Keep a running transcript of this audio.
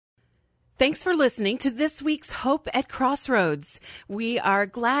Thanks for listening to this week's Hope at Crossroads. We are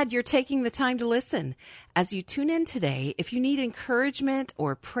glad you're taking the time to listen. As you tune in today, if you need encouragement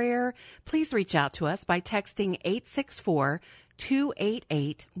or prayer, please reach out to us by texting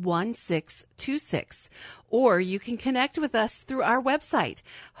 864-288-1626. Or you can connect with us through our website,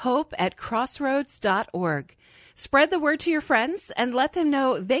 hopeatcrossroads.org. Spread the word to your friends and let them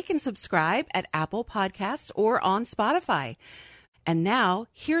know they can subscribe at Apple Podcasts or on Spotify. And now,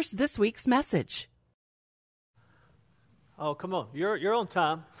 here's this week's message. Oh, come on. You're on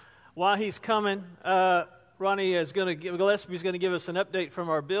time. While he's coming, Ronnie is going to Gillespie's going to give us an update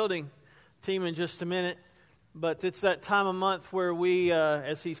from our building team in just a minute. But it's that time of month where we,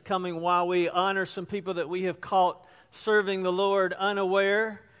 as he's coming, while we honor some people that we have caught serving the Lord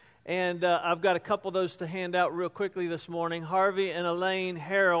unaware. And I've got a couple of those to hand out real quickly this morning. Harvey and Elaine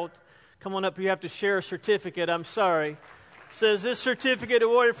Harold, come on up. You have to share a certificate. I'm sorry. Says this certificate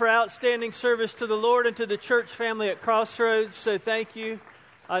awarded for outstanding service to the Lord and to the church family at Crossroads. So thank you.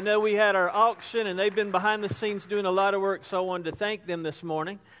 I know we had our auction and they've been behind the scenes doing a lot of work, so I wanted to thank them this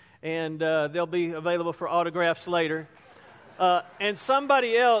morning. And they'll be available for autographs later. And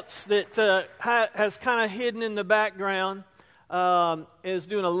somebody else that has kind of hidden in the background is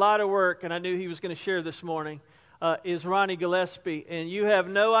doing a lot of work, and I knew he was going to share this morning, is Ronnie Gillespie. And you have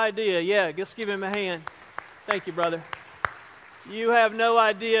no idea. Yeah, just give him a hand. Thank you, brother. You have no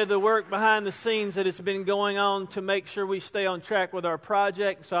idea the work behind the scenes that has been going on to make sure we stay on track with our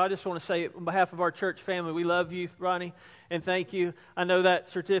project. So I just want to say on behalf of our church family, we love you, Ronnie, and thank you. I know that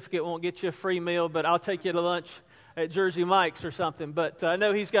certificate won't get you a free meal, but I'll take you to lunch at Jersey Mike's or something. But I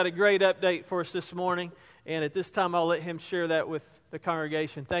know he's got a great update for us this morning, and at this time I'll let him share that with the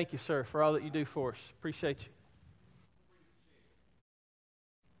congregation. Thank you, sir, for all that you do for us. Appreciate you.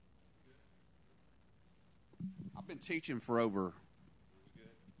 I've been teaching for over,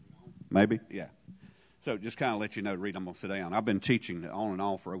 maybe, yeah. So just kind of let you know, Reed, I'm going to sit down. I've been teaching on and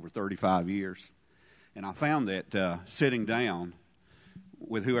off for over 35 years. And I found that sitting down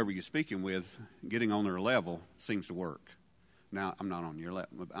with whoever you're speaking with, getting on their level seems to work. Now, I'm not on your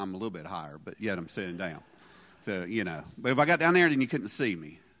level. I'm a little bit higher, but yet I'm sitting down. So, you know. But if I got down there, then you couldn't see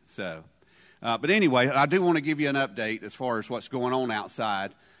me. So, but anyway, I do want to give you an update as far as what's going on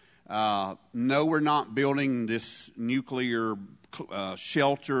outside. No, we're not building this nuclear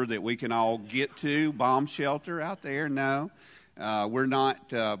shelter that we can all get to, bomb shelter out there. No, we're not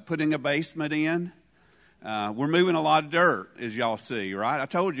putting a basement in. We're moving a lot of dirt, as y'all see, right? I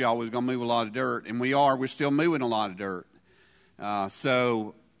told y'all we was going to move a lot of dirt, and we are. We're still moving a lot of dirt.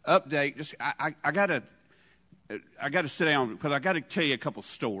 So, update. Just I got to sit down because I got to tell you a couple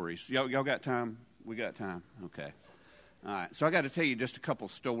stories. Y'all got time? We got time. Okay. All right, so I got to tell you just a couple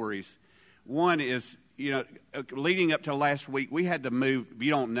stories. One is, leading up to last week, we had to move, if you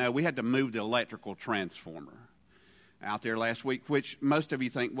don't know, we had to move the electrical transformer out there last week, which most of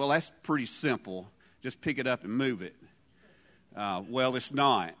you think, well, that's pretty simple. Just pick it up and move it. Well, it's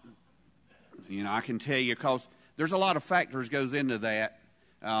not. I can tell you because there's a lot of factors goes into that.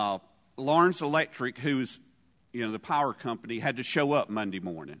 Lawrence Electric, who's, the power company, had to show up Monday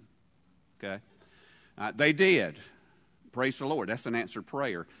morning. Okay? They did. Praise the Lord. That's an answered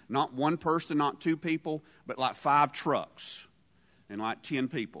prayer. Not one person, not two people, but like 5 trucks and like 10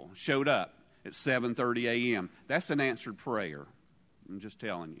 people showed up at 7:30 a.m. That's an answered prayer. I'm just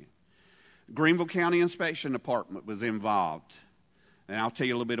telling you. Greenville County Inspection Department was involved. And I'll tell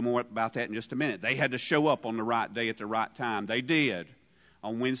you a little bit more about that in just a minute. They had to show up on the right day at the right time. They did.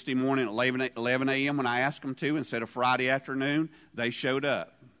 On Wednesday morning at 11 a.m. when I asked them to, instead of Friday afternoon, they showed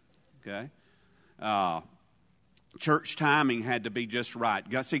up. Okay? Church timing had to be just right.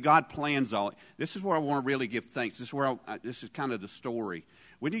 See, God plans all. This is where I want to really give thanks. This is kind of the story.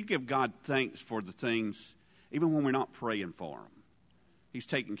 We need to give God thanks for the things, even when we're not praying for them. He's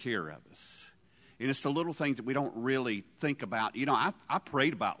taking care of us. And it's the little things that we don't really think about. I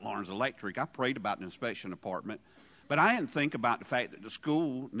prayed about Lawrence Electric. I prayed about the inspection department. But I didn't think about the fact that the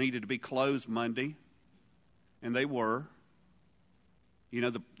school needed to be closed Monday. And they were.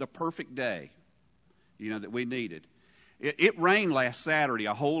 The perfect day. That we needed. It rained last Saturday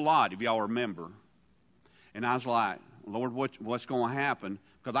a whole lot, if y'all remember. And I was like, Lord, what's going to happen?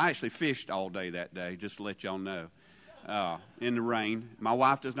 Because I actually fished all day that day, just to let y'all know, in the rain. My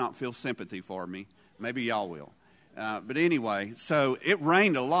wife does not feel sympathy for me. Maybe y'all will. But anyway, so it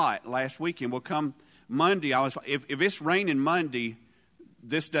rained a lot last weekend. Well, come Monday, if it's raining Monday,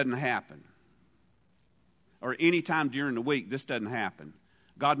 this doesn't happen. Or any time during the week, this doesn't happen.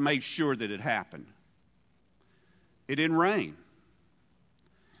 God made sure that it happened. It didn't rain.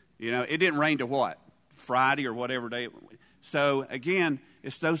 It didn't rain to what? Friday or whatever day. So, again,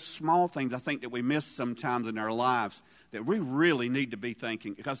 it's those small things I think that we miss sometimes in our lives that we really need to be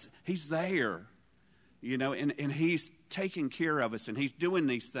thinking, because he's there, and he's taking care of us, and he's doing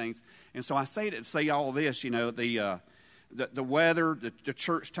these things. And so I say all this, the weather, the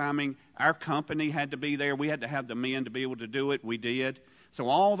church timing, our company had to be there. We had to have the men to be able to do it. We did. So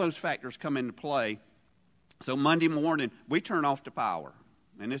all those factors come into play. So Monday morning, we turn off the power.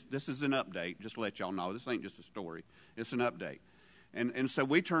 And this is an update, just to let y'all know. This ain't just a story. It's an update. And so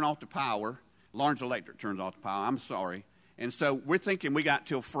we turn off the power. Lawrence Electric turns off the power. I'm sorry. And so we're thinking we got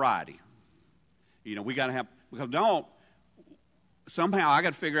till Friday. We got to have, because somehow I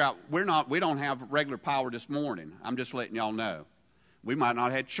got to figure out, we don't have regular power this morning. I'm just letting y'all know. We might not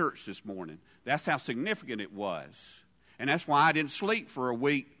have had church this morning. That's how significant it was. And that's why I didn't sleep for a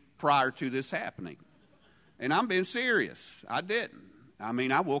week prior to this happening. And I'm being serious. I didn't.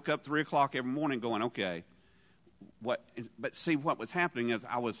 I woke up 3 o'clock every morning going, okay, but see, what was happening is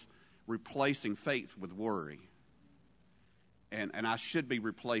I was replacing faith with worry. And I should be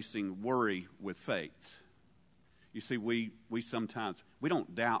replacing worry with faith. You see, we sometimes, we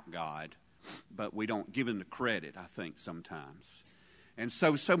don't doubt God, but we don't give him the credit, I think, sometimes. And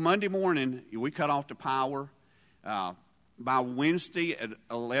so Monday morning, we cut off the power. By Wednesday at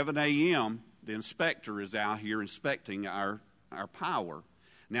 11 a.m., the inspector is out here inspecting our power.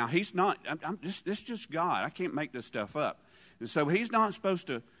 Now, he's not, this is just God. I can't make this stuff up. And so he's not supposed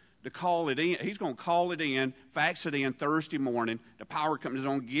to call it in. He's going to call it in, fax it in Thursday morning. The power company's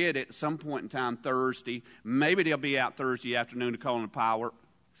going to get it at some point in time Thursday. Maybe they'll be out Thursday afternoon to call in the power,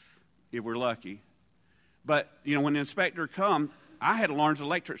 if we're lucky. But, when the inspector come, I had Lawrence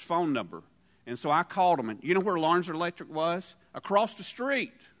Electric's phone number. And so I called him. And you know where Lawrence Electric was? Across the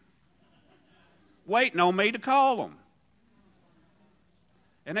street. Waiting on me to call them.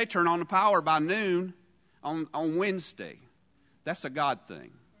 And they turn on the power by noon on Wednesday. That's a God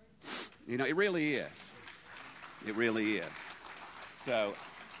thing. It really is. It really is. So,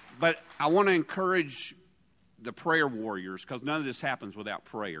 but I want to encourage the prayer warriors, because none of this happens without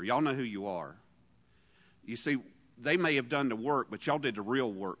prayer. Y'all know who you are. You see, they may have done the work, but y'all did the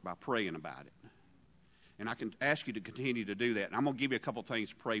real work by praying about it. And I can ask you to continue to do that. And I'm going to give you a couple things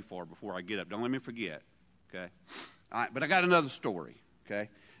to pray for before I get up. Don't let me forget, okay? All right, but I got another story, okay?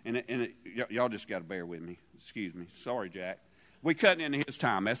 And y'all just got to bear with me. Excuse me. Sorry, Jack. We cutting into his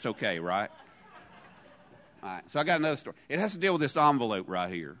time. That's okay, right? All right, so I got another story. It has to deal with this envelope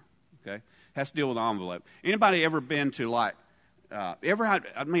right here, okay? It has to deal with the envelope. Anybody ever been to, let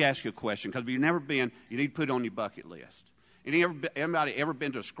me ask you a question, because if you've never been, you need to put it on your bucket list. Anybody ever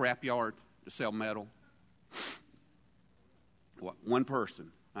been to a scrapyard to sell metal? What, one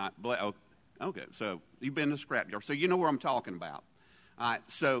person? All right, okay, so you've been to a scrapyard, so you know where I'm talking about. All right,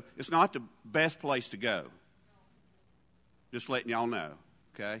 so it's not the best place to go. Just letting y'all know,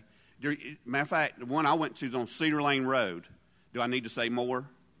 okay? Matter of fact, the one I went to is on Cedar Lane Road. Do I need to say more?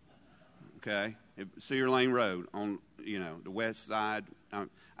 Okay, Cedar Lane Road on, the west side.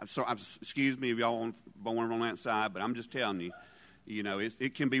 Excuse me if y'all born on that side, but I'm just telling you,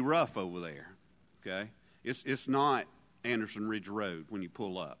 it can be rough over there, okay? It's not Anderson Ridge Road when you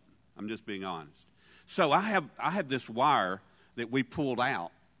pull up. I'm just being honest. So I have this wire that we pulled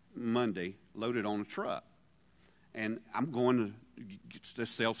out Monday, loaded on a truck. And I'm going to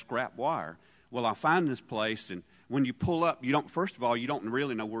sell scrap wire. Well, I find this place, and when you pull up, you don't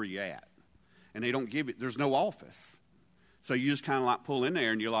really know where you're at. And they don't give it, there's no office. So you just kind of pull in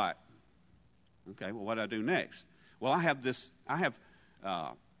there, and you're like, okay, well, what do I do next? Well, I have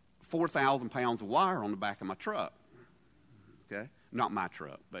 4,000 pounds of wire on the back of my truck. Okay? Not my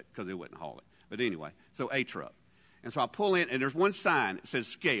truck, but because it wouldn't haul it. But anyway, so a truck. And so I pull in, and there's one sign that says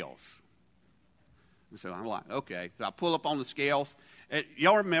scales. And so I'm like, okay. So I pull up on the scales.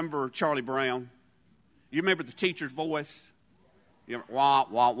 Y'all remember Charlie Brown? You remember the teacher's voice? Wah,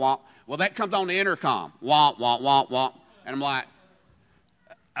 wah, wah. Well, that comes on the intercom. Wah, wah, wah, wah. And I'm like,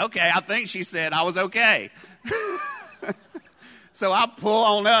 okay, I think she said I was okay. So I pull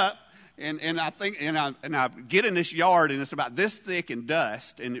on up, and I get in this yard, and it's about this thick in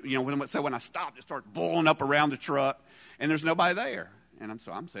dust. And when I stopped, it starts boiling up around the truck, and there's nobody there. And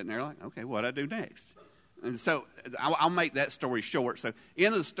I'm sitting there like, okay, what do I do next? And so I'll make that story short. So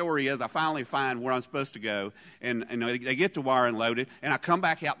end of the story is I finally find where I'm supposed to go, and they get the wire unloaded, and I come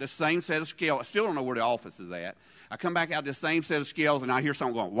back out this same set of scales. I still don't know where the office is at. I come back out this same set of scales, and I hear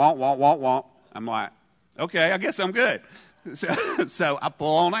something going, womp, womp, womp, womp. I'm like, okay, I guess I'm good. So I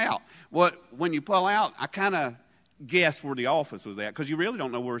pull on out. Well, when you pull out, I kind of guess where the office was at, because you really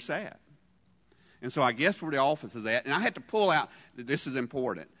don't know where it's at. And so I guess where the office is at, and I had to pull out. This is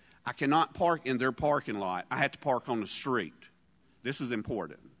important. I cannot park in their parking lot. I had to park on the street. This is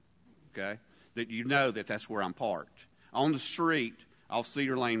important, okay? That you know that that's where I'm parked. On the street off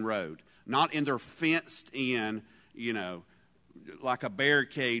Cedar Lane Road, not in their fenced-in, like a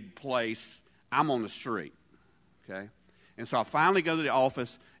barricade place. I'm on the street, okay? And so I finally go to the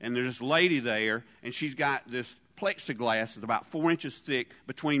office, and there's this lady there, and she's got this plexiglass that's about 4 inches thick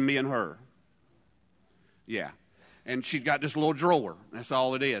between me and her. Yeah. And she's got this little drawer. That's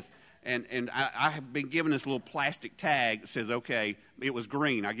all it is. And I have been given this little plastic tag that says, okay, it was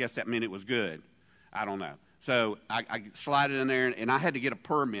green. I guess that meant it was good. I don't know. So I slide it in there, and I had to get a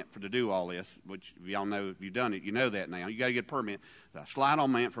permit to do all this, which if y'all know, if you've done it, you know that now. You got to get a permit. So I slide all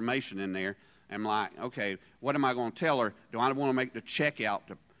my information in there. I'm like, okay, what am I going to tell her? Do I want to make the checkout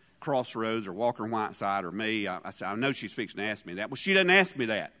to Crossroads or Walker and Whiteside or me? I said, I know she's fixing to ask me that. Well, she doesn't ask me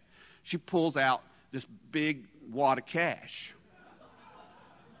that. She pulls out this big wad of cash.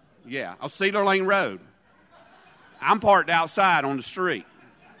 Yeah, on Cedar Lane Road. I'm parked outside on the street.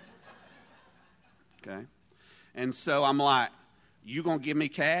 Okay. And so I'm like, you going to give me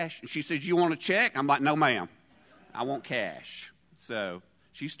cash? And she says, you want a check? I'm like, no, ma'am. I want cash. So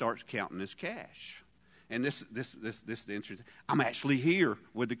she starts counting this cash. And this is the interesting. I'm actually here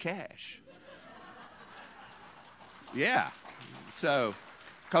with the cash. Yeah. So,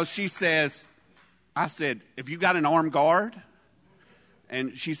 because she says, I said, have you got an armed guard?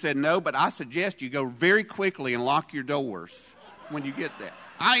 And she said, no, but I suggest you go very quickly and lock your doors when you get there.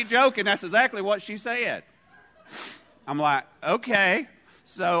 I ain't joking. That's exactly what she said. I'm like, okay.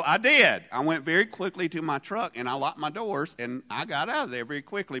 So I did. I went very quickly to my truck, and I locked my doors, and I got out of there very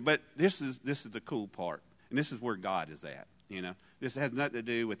quickly. But this is the cool part, and this is where God is at. This has nothing to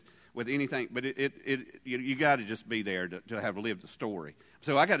do with anything, but you got to just be there to have lived the story.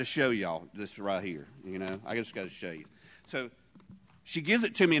 So I got to show y'all this right here. I just got to show you. So she gives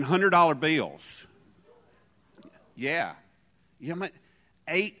it to me in $100 bills. Yeah,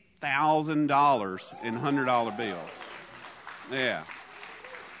 $8,000 in $100 bills. Yeah.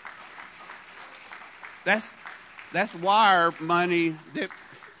 That's wire money that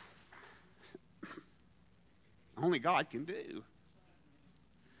only God can do.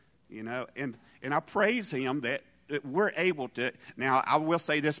 And I praise Him that we're able to. Now, I will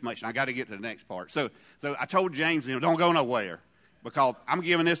say this much, and I got to get to the next part. So I told James, don't go nowhere, because I'm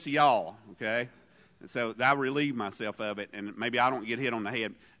giving this to y'all, okay? And so I relieve myself of it, and maybe I don't get hit on the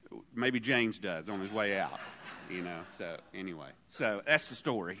head. Maybe James does on his way out, So anyway, so that's the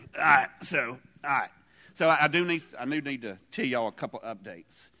story. All right. So I do need to tell y'all a couple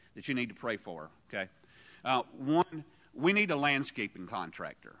updates that you need to pray for. Okay. One, we need a landscaping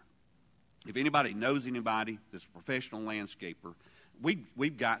contractor. If anybody knows anybody that's a professional landscaper,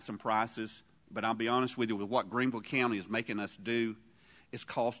 we've got some prices, but I'll be honest with you, with what Greenville County is making us do, it's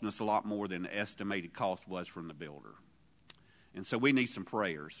costing us a lot more than the estimated cost was from the builder. And so we need some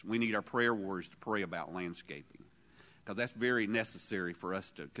prayers. We need our prayer warriors to pray about landscaping, because that's very necessary for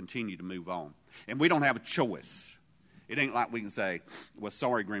us to continue to move on. And we don't have a choice. It ain't like we can say, well,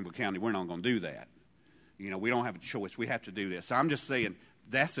 sorry, Greenville County, we're not going to do that. We don't have a choice. We have to do this. So I'm just saying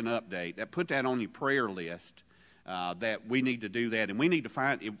that's an update. Put that on your prayer list, that we need to do that. And we need to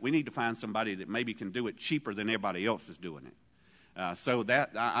find somebody that maybe can do it cheaper than everybody else is doing it. So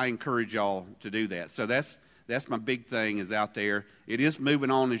that I encourage y'all to do that. So that's my big thing is out there. It is moving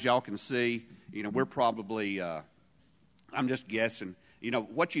on, as y'all can see. We're probably, I'm just guessing.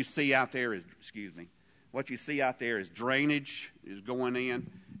 What you see out there is, drainage is going in.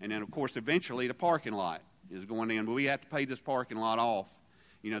 And then, of course, eventually the parking lot is going in. But we have to pay this parking lot off,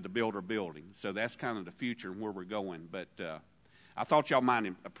 to build our building. So that's kind of the future and where we're going. But I thought y'all might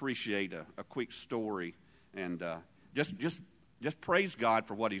appreciate a quick story and just praise God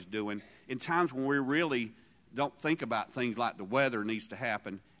for what He's doing in times when we really don't think about things like the weather needs to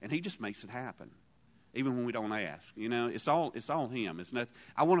happen, and He just makes it happen, even when we don't ask. It's all Him. It's not.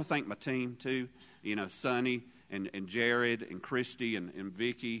 I want to thank my team too. Sonny and Jared and Christy and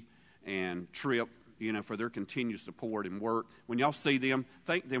Vicky and Tripp. For their continued support and work. When y'all see them,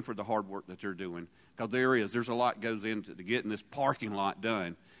 thank them for the hard work that they're doing, because there's a lot goes into getting this parking lot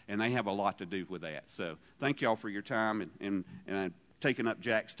done, and they have a lot to do with that. So thank y'all for your time and taking up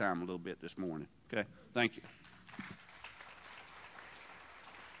Jack's time a little bit this morning. Okay, thank you.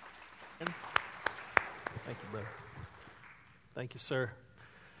 Thank you, brother. Thank you, sir.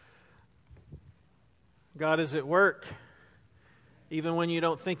 God is at work. Even when you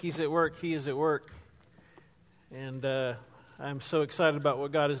don't think He's at work, He is at work. And I'm so excited about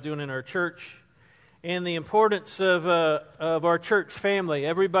what God is doing in our church and the importance of our church family.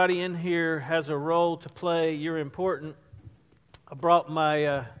 Everybody in here has a role to play. You're important. I brought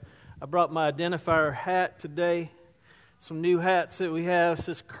my identifier hat today. some new hats that we have. It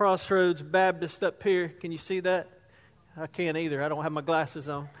says Crossroads Baptist up here. Can you see that? I can't either. I don't have my glasses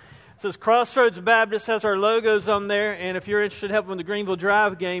on. It says Crossroads Baptist, has our logos on there, and if you're interested in helping with the Greenville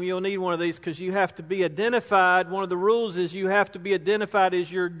Drive game, you'll need one of these because you have to be identified. One of the rules is you have to be identified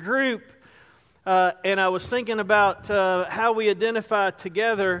as your group. And I was thinking about how we identify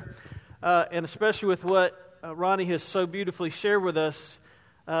together, and especially with what Ronnie has so beautifully shared with us.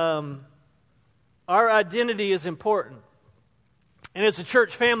 Our identity is important. And as a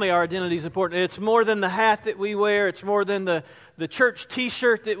church family, our identity is important. It's more than the hat that we wear. It's more than the church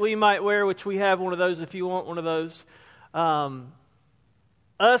T-shirt that we might wear, which we have one of those if you want one of those.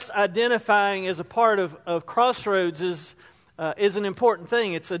 Us identifying as a part of Crossroads is an important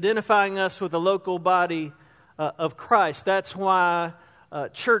thing. It's identifying us with the local body of Christ. That's why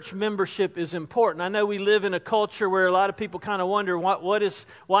church membership is important. I know we live in a culture where a lot of people kind of wonder,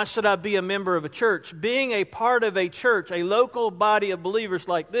 why should I be a member of a church? Being a part of a church, a local body of believers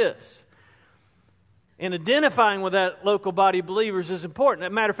like this, and identifying with that local body of believers is important.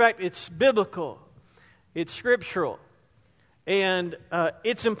 As a matter of fact, it's biblical. It's scriptural. And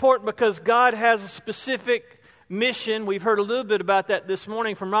it's important because God has a specific mission. We've heard a little bit about that this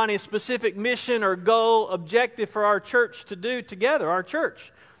morning from Ronnie, a specific mission or goal, objective for our church to do together, our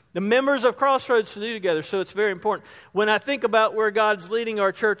church, the members of Crossroads to do together. So it's very important. When I think about where God's leading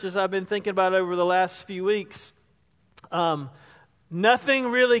our church, as I've been thinking about over the last few weeks, nothing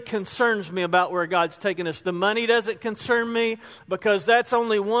really concerns me about where God's taking us. The money doesn't concern me because that's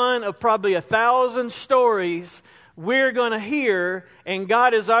only one of probably 1,000 stories we're going to hear, and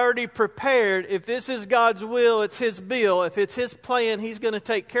God has already prepared. If this is God's will, it's His bill. If it's His plan, He's going to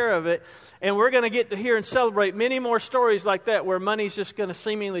take care of it. And we're going to get to hear and celebrate many more stories like that where money's just going to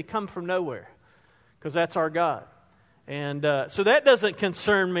seemingly come from nowhere because that's our God. And so that doesn't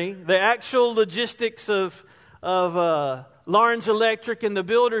concern me. The actual logistics of Lawrence Electric and the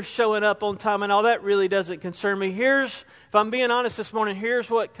builders showing up on time and all that really doesn't concern me. If I'm being honest this morning, here's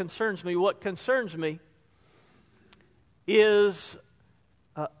what concerns me. What concerns me is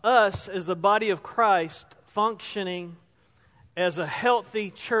us as a body of Christ functioning as a healthy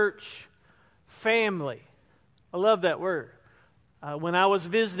church family. I love that word. When I was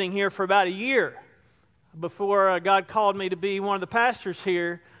visiting here for about a year before God called me to be one of the pastors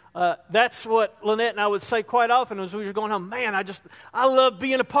here, that's what Lynette and I would say quite often as we were going home. Man, I love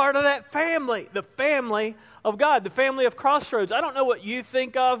being a part of that family, the family of God, the family of Crossroads. I don't know what you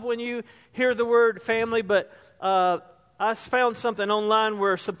think of when you hear the word family, but I found something online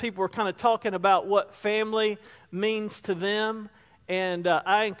where some people were kind of talking about what family means to them. And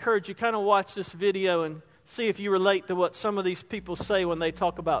I encourage you kind of watch this video and see if you relate to what some of these people say when they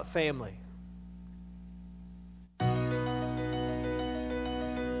talk about family.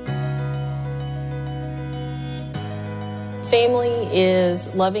 Family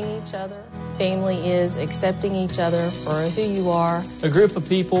is loving each other. Family is accepting each other for who you are. A group of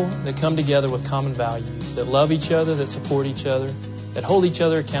people that come together with common values, that love each other, that support each other, that hold each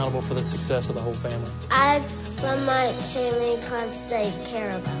other accountable for the success of the whole family. I love my family because they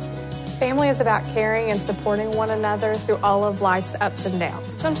care about me. Family is about caring and supporting one another through all of life's ups and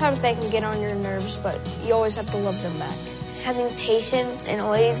downs. Sometimes they can get on your nerves, but you always have to love them back. Having patience and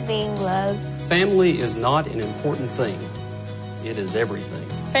always being loved. Family is not an important thing. It is everything.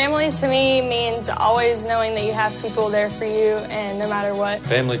 Family to me means always knowing that you have people there for you and no matter what.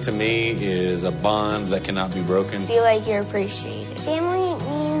 Family to me is a bond that cannot be broken. Feel like you're appreciated. Family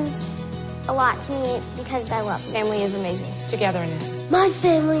means a lot to me because I love them. Family is amazing. Togetherness. My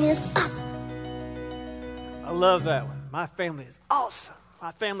family is us. I love that one. My family is awesome.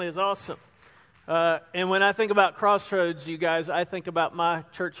 My family is awesome. And when I think about Crossroads, you guys, I think about my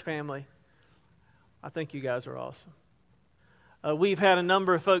church family. I think you guys are awesome. We've had a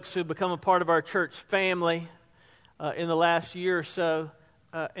number of folks who have become a part of our church family in the last year or so,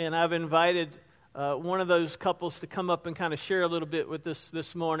 and I've invited one of those couples to come up and kind of share a little bit with us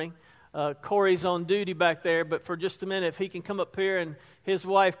this morning. Corey's on duty back there, but for just a minute, if he can come up here, and his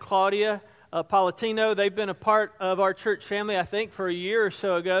wife, Claudia Palatino, they've been a part of our church family, I think, for a year or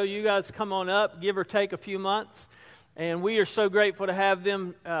so ago. You guys come on up, give or take a few months. And we are so grateful to have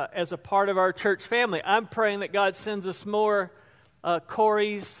them as a part of our church family. I'm praying that God sends us more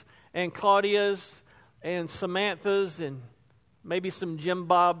Corey's and Claudia's and Samantha's and maybe some Jim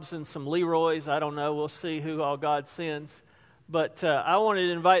Bob's and some Leroy's. I don't know. We'll see who all God sends. But I wanted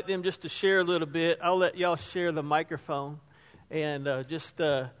to invite them just to share a little bit. I'll let y'all share the microphone and just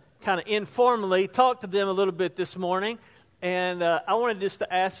kind of informally talk to them a little bit this morning. And I wanted just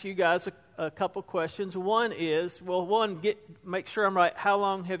to ask you guys a couple questions. One is, make sure I'm right. How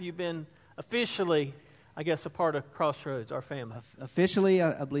long have you been officially I guess, a part of Crossroads, our family? Officially,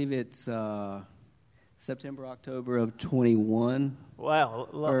 I believe it's September, October of 21. Wow.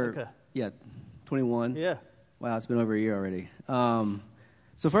 Okay. Yeah, 21. Yeah. Wow, it's been over a year already.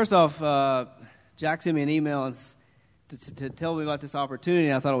 So first off, Jack sent me an email to tell me about this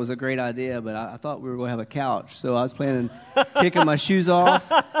opportunity. I thought it was a great idea, but I thought we were going to have a couch. So I was planning kicking my shoes off,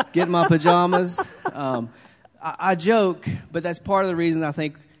 getting my pajamas. I joke, but that's part of the reason I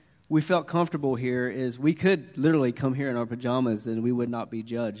think we felt comfortable here is we could literally come here in our pajamas and we would not be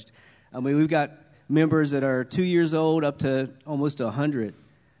judged. I mean, we've got members that are 2 years old up to almost 100.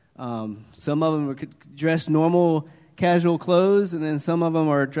 Some of them are dressed normal, casual clothes, and then some of them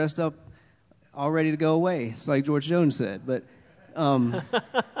are dressed up all ready to go away. It's like George Jones said. But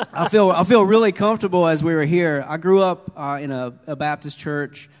I feel really comfortable as we were here. I grew up in a Baptist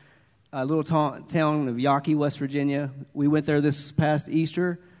church, a little town of Yawkey, West Virginia. We went there this past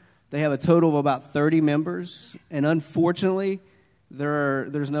Easter. They have a total of about 30 members, and unfortunately,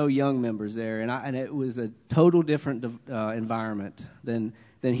 there's no young members there, and it was a total different environment than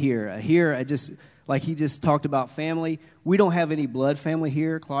here. Here, I just like he just talked about family. We don't have any blood family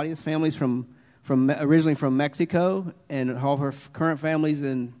here. Claudia's family's originally from Mexico, and all of her current family's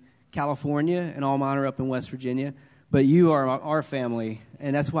in California, and all mine are up in West Virginia. But you are our family,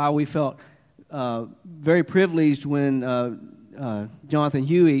 and that's why we felt very privileged when Jonathan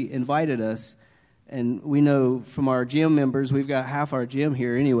Huey invited us. And we know from our gym members, we've got half our gym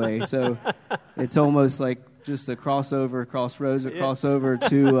here anyway, so it's almost like just a crossover, crossover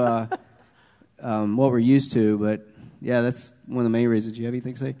to what we're used to. But yeah, that's one of the main reasons. Do you have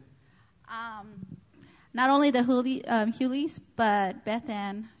anything to say? Not only the Huleys, but Beth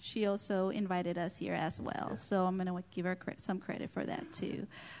Ann, she also invited us here as well. Yeah. So I'm going to give her some credit for that too.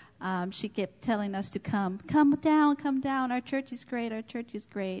 She kept telling us to come down. Our church is great,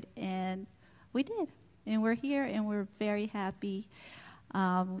 and we did. And we're here, and we're very happy.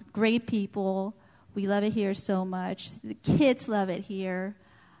 Great people. We love it here so much. The kids love it here.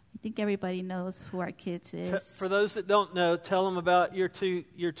 I think everybody knows who our kids is. For those that don't know, tell them about your two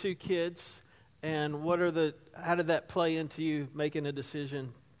kids. And how did that play into you making a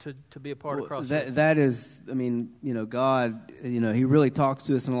decision to be a part of Crossroads? That is, I mean, God, He really talks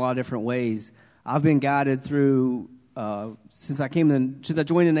to us in a lot of different ways. I've been guided through, since I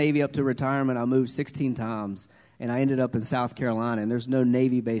joined the Navy up to retirement, I moved 16 times, and I ended up in South Carolina, and there's no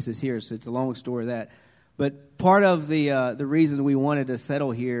Navy bases here, so it's a long story of that. But part of the reason we wanted to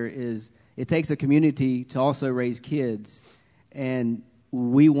settle here is it takes a community to also raise kids, and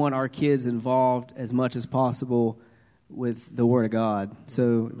we want our kids involved as much as possible with the Word of God.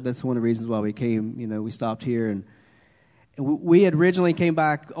 So that's one of the reasons why we came. We stopped here, and we had originally came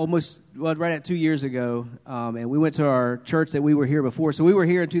back right at 2 years ago, and we went to our church that we were here before. So we were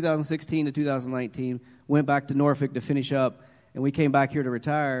here in 2016 to 2019, went back to Norfolk to finish up, and we came back here to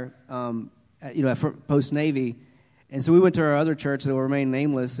retire, post-Navy. And so we went to our other church that will remain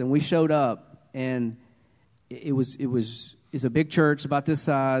nameless, and we showed up, and it's a big church about this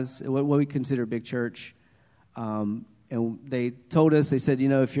size, what we consider a big church. And they told us, they said,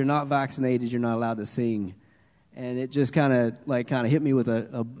 if you're not vaccinated, you're not allowed to sing. And it just kind of hit me with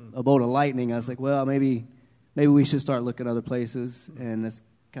a bolt of lightning. I was like, well, maybe we should start looking other places. And that's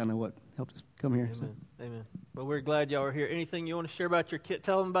kind of what helped us come here. Amen. So. Amen. Well, we're glad y'all are here. Anything you want to share about your kids?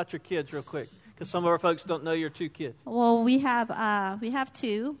 Tell them about your kids real quick, because some of our folks don't know your two kids. Well, we have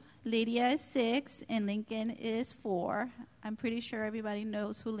two. Lydia is 6, and Lincoln is 4. I'm pretty sure everybody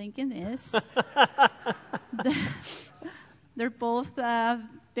knows who Lincoln is. They're both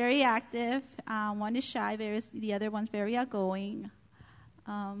very active. One is shy, the other one's very outgoing.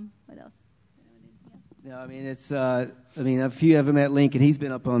 What else? Yeah, I mean, if you ever met Lincoln, he's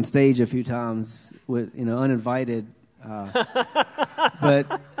been up on stage a few times with, uninvited.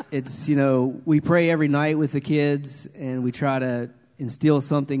 But it's, we pray every night with the kids, and we try to instill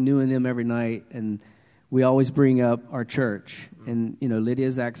something new in them every night, and we always bring up our church. And,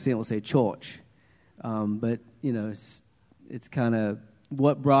 Lydia's accent will say church. But, it's kind of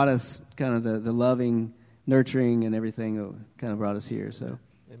what brought us kind of the loving, nurturing, and everything that kind of brought us here. So,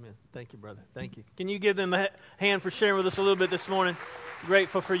 amen. Thank you, brother. Thank you. Can you give them a hand for sharing with us a little bit this morning?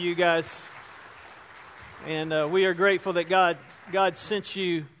 Grateful for you guys. And we are grateful that God sent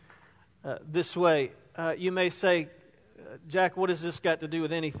you this way. You may say, Jack, what has this got to do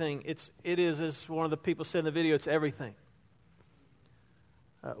with anything? It is, as one of the people said in the video, it's everything.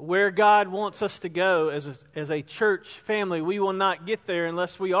 Where God wants us to go as a church family, we will not get there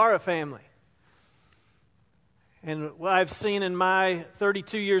unless we are a family. And what I've seen in my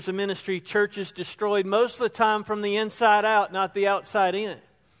 32 years of ministry, churches destroyed most of the time from the inside out, not the outside in.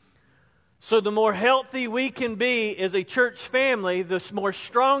 So the more healthy we can be as a church family, the more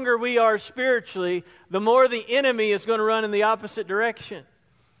stronger we are spiritually, the more the enemy is going to run in the opposite direction.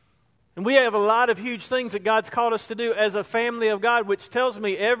 And we have a lot of huge things that God's called us to do as a family of God, which tells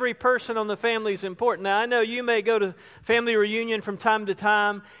me every person on the family is important. Now, I know you may go to family reunion from time to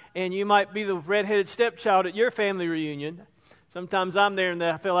time, and you might be the redheaded stepchild at your family reunion. Sometimes I'm there and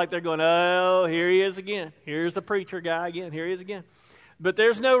I feel like they're going, oh, here he is again. Here's the preacher guy again. Here he is again. But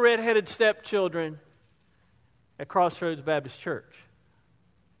there's no redheaded stepchildren at Crossroads Baptist Church.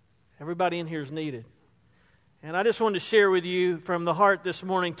 Everybody in here is needed. And I just wanted to share with you from the heart this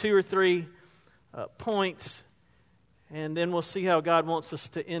morning 2 or 3 points, and then we'll see how God wants us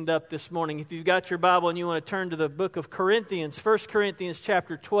to end up this morning. If you've got your Bible and you want to turn to the book of Corinthians, 1 Corinthians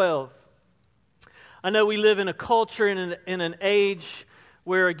chapter 12. I know we live in a culture, in an age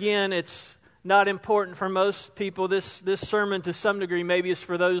where, again, it's not important for most people. This sermon, to some degree, maybe is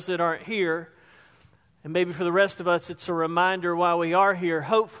for those that aren't here. And maybe for the rest of us, it's a reminder why we are here,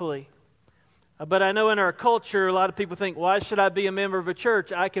 hopefully. But I know in our culture, a lot of people think, why should I be a member of a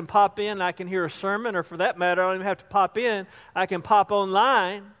church? I can pop in, I can hear a sermon, or for that matter, I don't even have to pop in. I can pop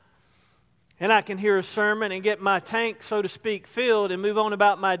online, and I can hear a sermon and get my tank, so to speak, filled and move on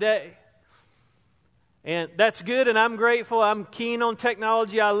about my day. And that's good, and I'm grateful. I'm keen on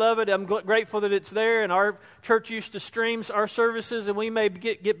technology. I love it. I'm grateful that it's there, and our church used to stream our services, and we may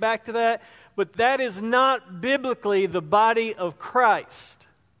get back to that. But that is not biblically the body of Christ.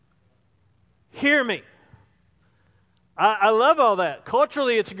 Hear me. I love all that.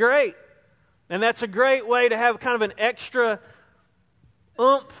 Culturally, it's great. And that's a great way to have kind of an extra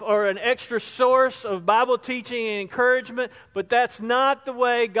oomph or an extra source of Bible teaching and encouragement. But that's not the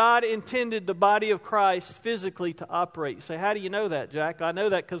way God intended the body of Christ physically to operate. You say, how do you know that, Jack? I know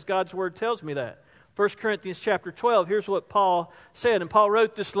that because God's Word tells me that. 1 Corinthians chapter 12, here's what Paul said. And Paul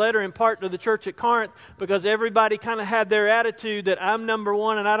wrote this letter in part to the church at Corinth because everybody kind of had their attitude that I'm number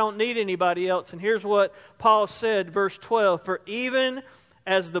one and I don't need anybody else. And here's what Paul said, verse 12. For even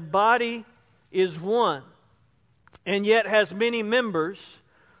as the body is one and yet has many members,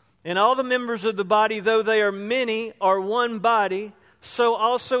 and all the members of the body, though they are many, are one body, so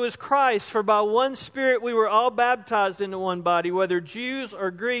also is Christ. For by one Spirit we were all baptized into one body, whether Jews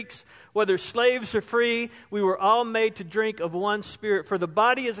or Greeks, whether slaves or free, we were all made to drink of one Spirit. For the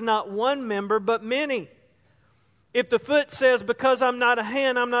body is not one member, but many. If the foot says, because I'm not a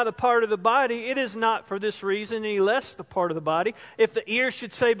hand, I'm not a part of the body, it is not for this reason any less the part of the body. If the ear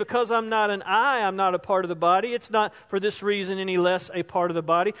should say, because I'm not an eye, I'm not a part of the body, it's not for this reason any less a part of the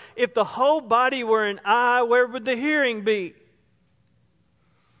body. If the whole body were an eye, where would the hearing be?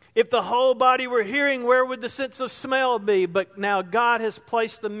 If the whole body were hearing, where would the sense of smell be? But now God has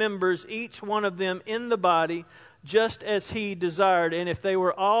placed the members, each one of them, in the body, just as He desired. And if they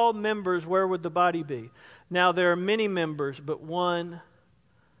were all members, where would the body be? Now there are many members, but one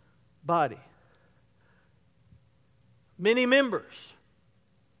body. Many members.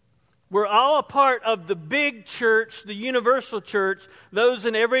 We're all a part of the big church, the universal church. Those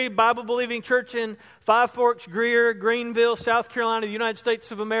in every Bible-believing church in Five Forks, Greer, Greenville, South Carolina, the United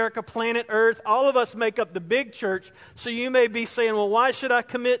States of America, planet Earth. All of us make up the big church. So you may be saying, well, why should I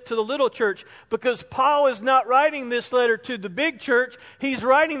commit to the little church? Because Paul is not writing this letter to the big church. He's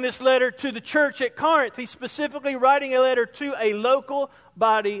writing this letter to the church at Corinth. He's specifically writing a letter to a local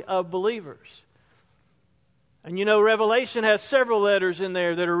body of believers. And you know, Revelation has several letters in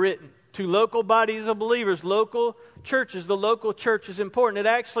there that are written to local bodies of believers, local churches. The local church is important. It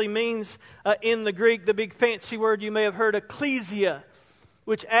actually means, in the Greek, the big fancy word you may have heard, ecclesia,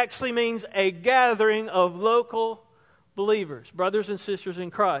 which actually means a gathering of local believers, brothers and sisters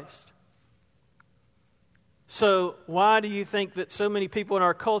in Christ. So why do you think that so many people in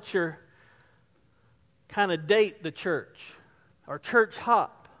our culture kind of date the church or church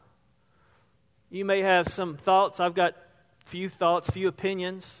hop? You may have some thoughts. I've got few thoughts, few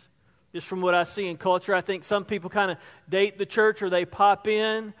opinions. Just from what I see in culture, I think some people kind of date the church, or they pop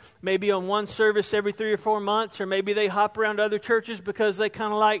in maybe on one service every 3 or 4 months, or maybe they hop around other churches because they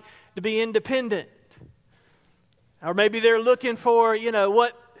kind of like to be independent. Or maybe they're looking for,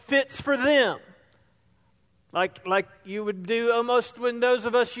 what fits for them. Like you would do almost when those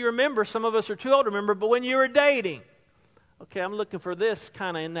of us you remember, some of us are too old to remember, but when you were dating. Okay, I'm looking for this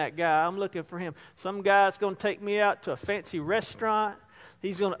kind of in that guy. I'm looking for him. Some guy's going to take me out to a fancy restaurant.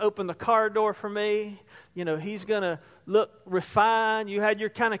 He's going to open the car door for me. He's going to look refined. You had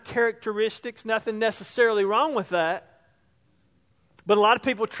your kind of characteristics. Nothing necessarily wrong with that. But a lot of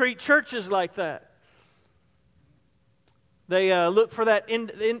people treat churches like that. They look for that,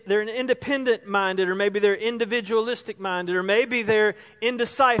 they're independent-minded, or maybe they're individualistic-minded, or maybe they're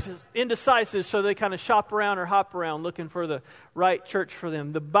indecisive, so they kind of shop around or hop around looking for the right church for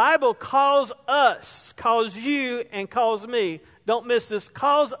them. The Bible calls us, calls you, and calls me, don't miss this,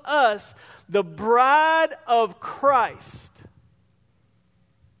 calls us the bride of Christ.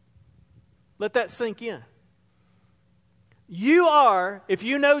 Let that sink in. You are, if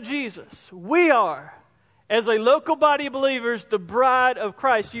you know Jesus, we are, as a local body of believers, the bride of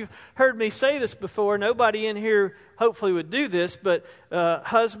Christ. You've heard me say this before. Nobody in here hopefully would do this, but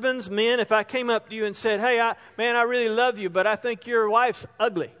husbands, men, if I came up to you and said, hey, I really love you, but I think your wife's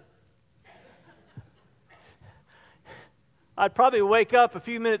ugly, I'd probably wake up a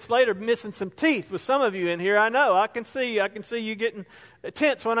few minutes later missing some teeth with some of you in here. I know. I can see you getting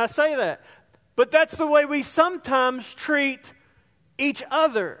tense when I say that. But that's the way we sometimes treat each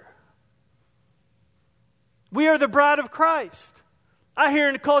other. We are the bride of Christ. I hear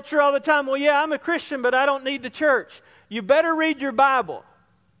in the culture all the time, well, yeah, I'm a Christian, but I don't need the church. You better read your Bible.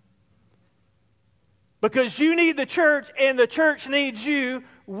 Because you need the church, and the church needs you.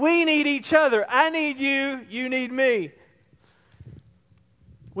 We need each other. I need you. You need me.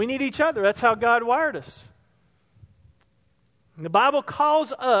 We need each other. That's how God wired us. And the Bible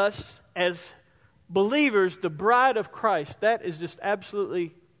calls us as believers the bride of Christ. That is just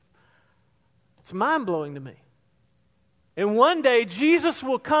absolutely, it's mind-blowing to me. And one day, Jesus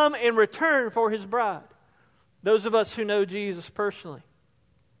will come and return for His bride. Those of us who know Jesus personally.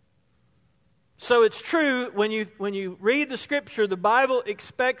 So it's true, when you read the Scripture, the Bible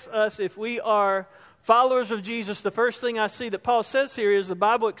expects us, if we are followers of Jesus, the first thing I see that Paul says here is the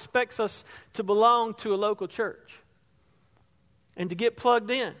Bible expects us to belong to a local church. And to get plugged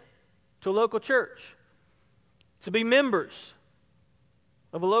in to a local church. To be members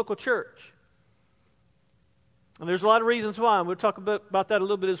of a local church. And there's a lot of reasons why. And we'll talk about that a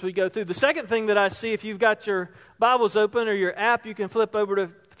little bit as we go through. The second thing that I see, if you've got your Bibles open or your app, you can flip over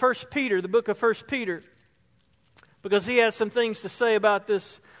to 1 Peter, the book of 1 Peter. Because he has some things to say about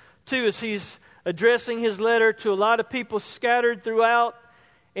this too, as he's addressing his letter to a lot of people scattered throughout.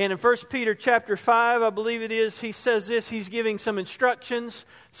 And in 1 Peter chapter 5, I believe it is, he says this. He's giving some instructions.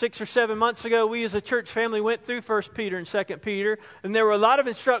 6 or 7 months ago, we as a church family went through 1 Peter and 2 Peter. And there were a lot of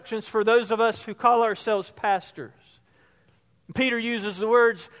instructions for those of us who call ourselves pastors. Peter uses the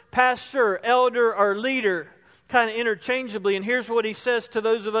words pastor, elder, or leader kind of interchangeably. And here's what he says to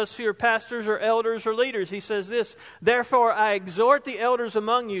those of us who are pastors or elders or leaders. He says this, therefore I exhort the elders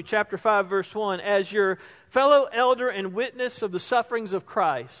among you, chapter 5, verse 1, as your fellow elder and witness of the sufferings of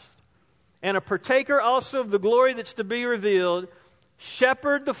Christ, and a partaker also of the glory that's to be revealed,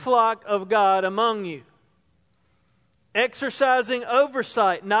 shepherd the flock of God among you, exercising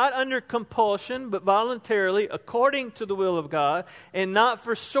oversight, not under compulsion, but voluntarily, according to the will of God, and not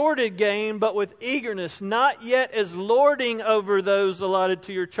for sordid gain, but with eagerness, not yet as lording over those allotted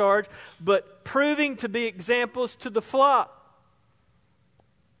to your charge, but proving to be examples to the flock.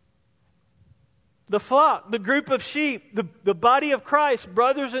 The flock, the group of sheep, the body of Christ,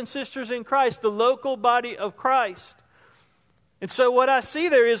 brothers and sisters in Christ, the local body of Christ. And so what I see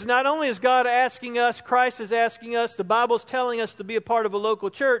there is not only is God asking us, Christ is asking us, the Bible's telling us to be a part of a local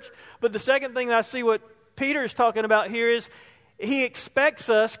church, but the second thing that I see what Peter is talking about here is he expects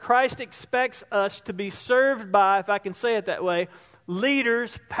us, Christ expects us to be served by, if I can say it that way,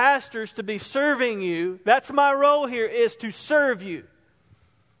 leaders, pastors to be serving you. That's my role here, is to serve you.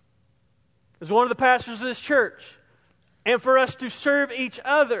 As one of the pastors of this church. And for us to serve each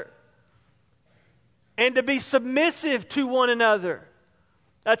other. And to be submissive to one another.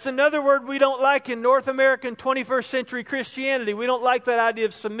 That's another word we don't like in North American 21st century Christianity. We don't like that idea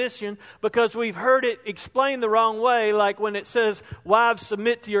of submission because we've heard it explained the wrong way. Like when it says, wives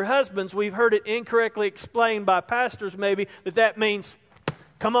submit to your husbands, we've heard it incorrectly explained by pastors maybe that means,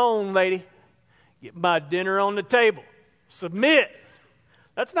 come on lady, get my dinner on the table. Submit.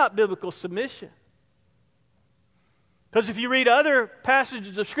 That's not biblical submission. Because if you read other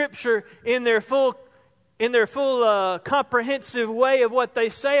passages of Scripture in their full comprehensive way of what they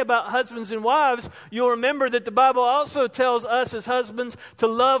say about husbands and wives, you'll remember that the Bible also tells us as husbands to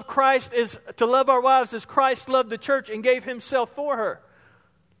love our wives as Christ loved the church and gave Himself for her.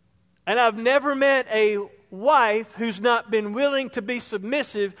 And I've never met a wife who's not been willing to be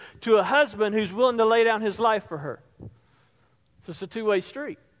submissive to a husband who's willing to lay down his life for her. So it's a two-way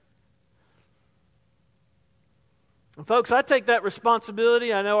street. And folks, I take that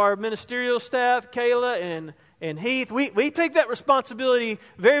responsibility. I know our ministerial staff, Kayla and Heath, we take that responsibility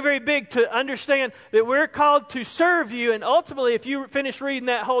very, very big to understand that we're called to serve you. And ultimately, if you finish reading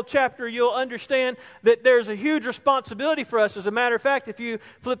that whole chapter, you'll understand that there's a huge responsibility for us. As a matter of fact, if you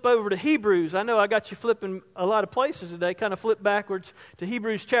flip over to Hebrews, I know I got you flipping a lot of places today, kind of flip backwards to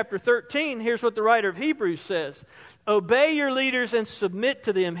Hebrews chapter 13. Here's what the writer of Hebrews says. Obey your leaders and submit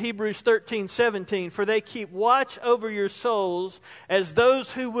to them, Hebrews 13:17, for they keep watch over your souls as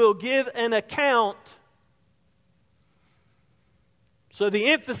those who will give an account. So the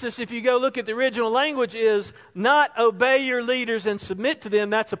emphasis, if you go look at the original language, is not obey your leaders and submit to them.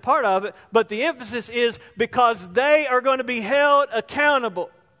 That's a part of it. But the emphasis is because they are going to be held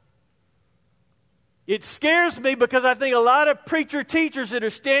accountable. It scares me because I think a lot of preacher teachers that are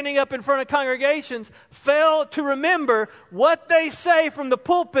standing up in front of congregations fail to remember what they say from the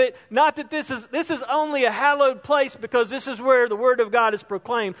pulpit. Not that this is only a hallowed place because this is where the Word of God is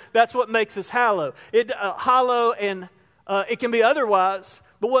proclaimed. That's what makes us hollow. Hollow and it can be otherwise,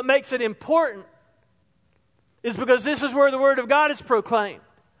 but what makes it important is because this is where the Word of God is proclaimed.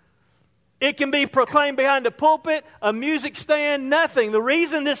 It can be proclaimed behind a pulpit, a music stand, nothing. The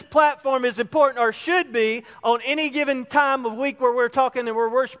reason this platform is important, or should be, on any given time of week where we're talking and we're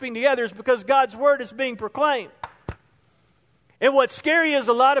worshiping together, is because God's Word is being proclaimed. And what's scary is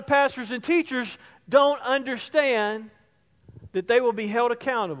a lot of pastors and teachers don't understand that they will be held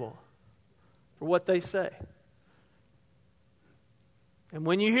accountable for what they say. And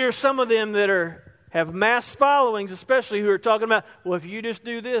when you hear some of them that have mass followings, especially who are talking about, well, if you just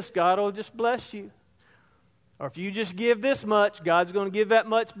do this, God will just bless you. Or if you just give this much, God's going to give that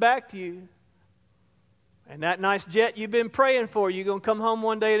much back to you. And that nice jet you've been praying for, you're going to come home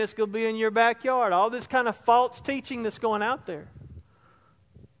one day and it's going to be in your backyard. All this kind of false teaching that's going out there.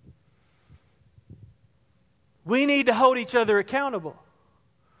 We need to hold each other accountable.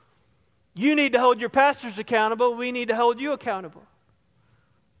 You need to hold your pastors accountable. We need to hold you accountable.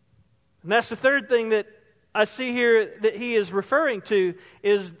 And that's the third thing that I see here that he is referring to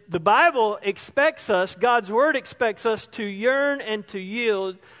is the Bible expects us, God's Word expects us to yearn and to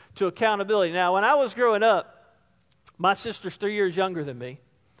yield to accountability. Now, when I was growing up, my sister's 3 years younger than me.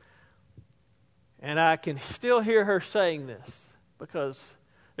 And I can still hear her saying this because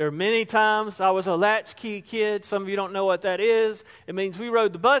there are many times I was a latchkey kid. Some of you don't know what that is. It means we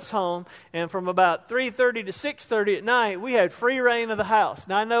rode the bus home, and from about 3:30 to 6:30 at night, we had free reign of the house.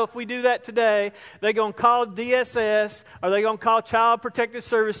 Now, I know if we do that today, they're going to call DSS, or they're going to call Child Protective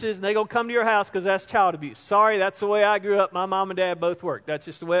Services, and they're going to come to your house because that's child abuse. Sorry, that's the way I grew up. My mom and dad both worked. That's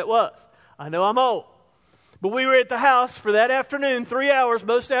just the way it was. I know I'm old. But we were at the house for that afternoon, 3 hours,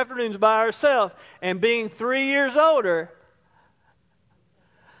 most afternoons by ourselves, and being 3 years older,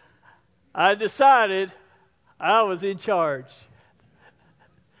 I decided I was in charge.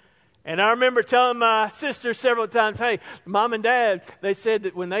 And I remember telling my sister several times, hey, Mom and Dad, they said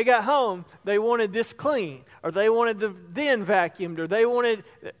that when they got home, they wanted this clean, or they wanted the den vacuumed, or they wanted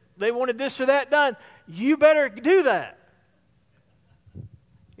this or that done. You better do that.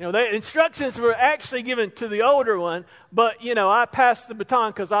 You know, the instructions were actually given to the older one, but, you know, I passed the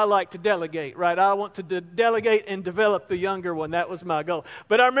baton because I like to delegate, right? I want to delegate and develop the younger one. That was my goal.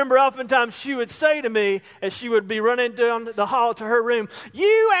 But I remember oftentimes she would say to me, as she would be running down the hall to her room,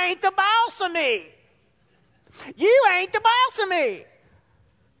 you ain't the boss of me. You ain't the boss of me.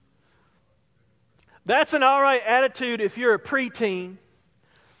 That's an all right attitude if you're a preteen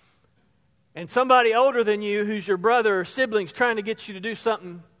and somebody older than you who's your brother or siblings trying to get you to do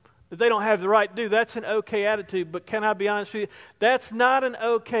something that they don't have the right to do. That's an okay attitude. But can I be honest with you? That's not an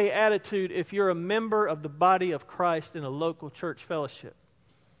okay attitude if you're a member of the body of Christ in a local church fellowship.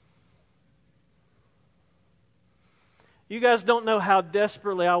 You guys don't know how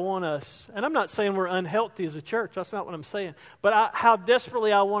desperately I want us, and I'm not saying we're unhealthy as a church. That's not what I'm saying. But how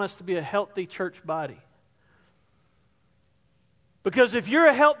desperately I want us to be a healthy church body. Because if you're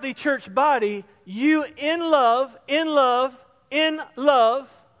a healthy church body, you in love,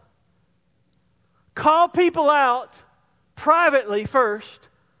 call people out privately first.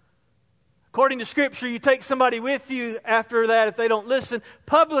 According to Scripture, you take somebody with you after that if they don't listen.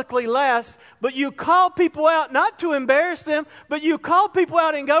 Publicly last. But you call people out not to embarrass them, but you call people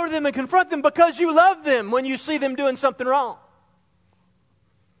out and go to them and confront them because you love them when you see them doing something wrong.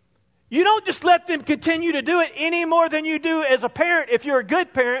 You don't just let them continue to do it any more than you do as a parent, if you're a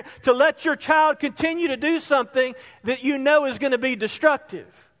good parent, to let your child continue to do something that you know is going to be destructive.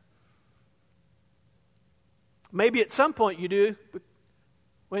 Maybe at some point you do,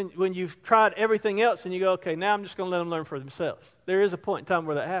 when you've tried everything else and you go, okay, now I'm just going to let them learn for themselves. There is a point in time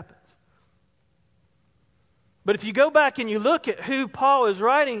where that happens. But if you go back and you look at who Paul is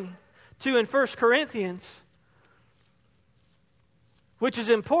writing to in 1 Corinthians, which is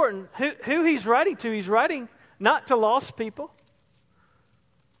important. Who he's writing to, he's writing not to lost people.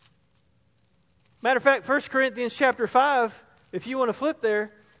 Matter of fact, 1 Corinthians chapter 5, if you want to flip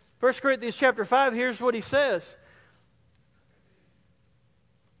there, 1 Corinthians chapter 5, here's what he says.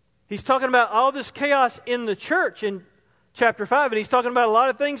 He's talking about all this chaos in the church in chapter 5, and he's talking about a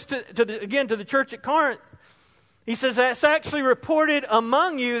lot of things to the church at Corinth. He says, that's actually reported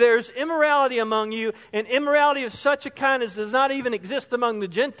among you. There's immorality among you, and immorality of such a kind as does not even exist among the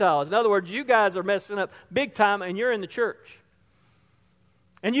Gentiles. In other words, you guys are messing up big time, and you're in the church.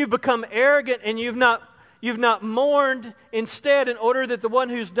 And you've become arrogant, and you've not mourned instead in order that the one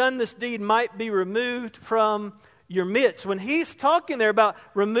who's done this deed might be removed from your midst. When he's talking there about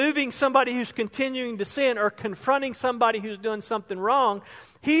removing somebody who's continuing to sin or confronting somebody who's doing something wrong,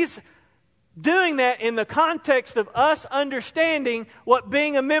 he's doing that in the context of us understanding what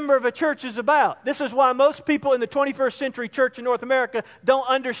being a member of a church is about. This is why most people in the 21st century church in North America don't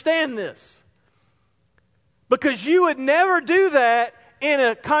understand this. Because you would never do that in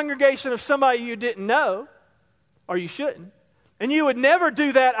a congregation of somebody you didn't know, or you shouldn't. And you would never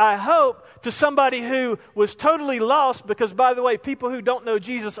do that, I hope, to somebody who was totally lost, because, by the way, people who don't know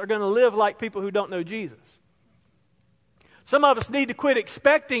Jesus are going to live like people who don't know Jesus. Some of us need to quit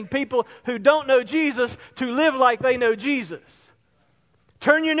expecting people who don't know Jesus to live like they know Jesus.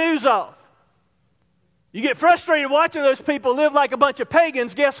 Turn your news off. You get frustrated watching those people live like a bunch of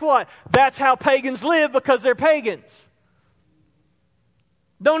pagans. Guess what? That's how pagans live, because they're pagans.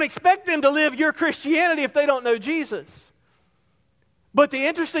 Don't expect them to live your Christianity if they don't know Jesus. But the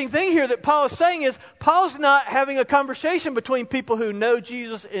interesting thing here that Paul is saying is, Paul's not having a conversation between people who know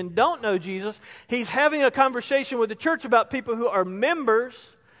Jesus and don't know Jesus. He's having a conversation with the church about people who are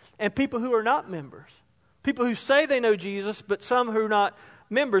members and people who are not members. People who say they know Jesus, but some who are not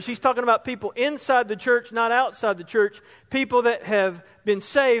members. He's talking about people inside the church, not outside the church. People that have been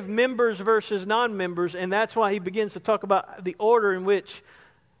saved, members versus non-members. And that's why he begins to talk about the order in which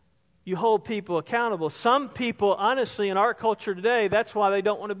you hold people accountable. Some people, honestly, in our culture today, that's why they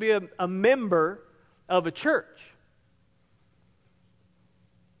don't want to be a member of a church.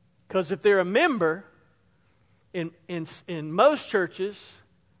 Because if they're a member in most churches,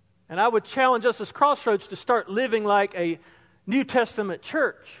 and I would challenge us as Crossroads to start living like a New Testament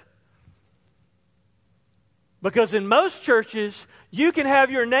church. Because in most churches, you can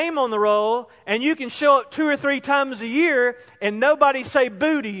have your name on the roll, and you can show up 2 or 3 times a year, and nobody say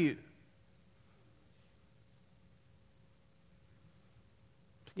boo to you.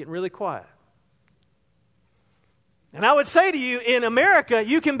 Getting really quiet. And I would say to you, in America,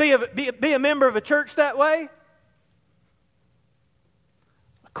 you can be a member of a church that way.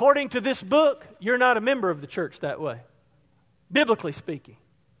 According to this book, you're not a member of the church that way, biblically speaking.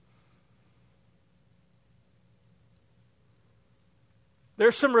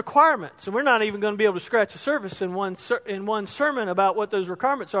 There's some requirements, and we're not even going to be able to scratch a surface in one sermon about what those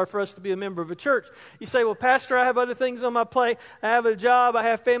requirements are for us to be a member of a church. You say, well, Pastor, I have other things on my plate. I have a job. I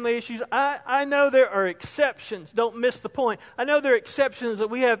have family issues. I know there are exceptions. Don't miss the point. I know there are exceptions,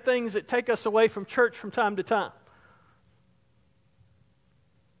 that we have things that take us away from church from time to time.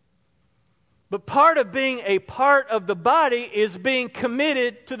 But part of being a part of the body is being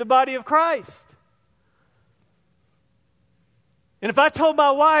committed to the body of Christ. And if I told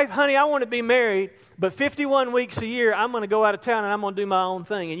my wife, honey, I want to be married, but 51 weeks a year, I'm going to go out of town and I'm going to do my own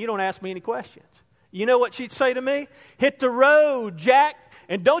thing, and you don't ask me any questions, you know what she'd say to me? Hit the road, Jack,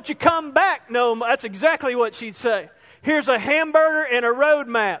 and don't you come back no more. That's exactly what she'd say. Here's a hamburger and a road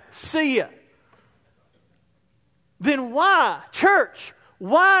map. See ya. Then why, church,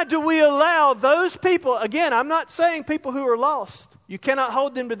 why do we allow those people, again, I'm not saying people who are lost. You cannot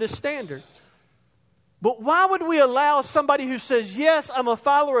hold them to this standard. But why would we allow somebody who says, yes, I'm a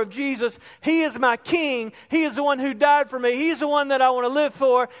follower of Jesus, He is my King, He is the one who died for me, He's the one that I want to live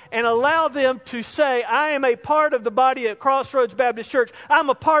for, and allow them to say, I am a part of the body at Crossroads Baptist Church. I'm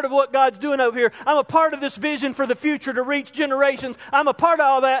a part of what God's doing over here. I'm a part of this vision for the future to reach generations. I'm a part of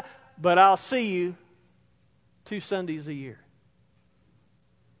all that, but I'll see you 2 Sundays a year.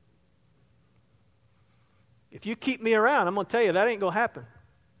 If you keep me around, I'm going to tell you, that ain't going to happen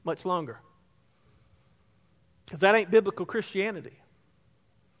much longer. Because that ain't biblical Christianity.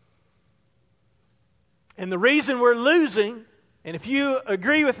 And the reason we're losing, and if you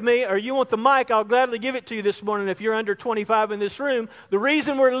agree with me or you want the mic, I'll gladly give it to you this morning if you're under 25 in this room. The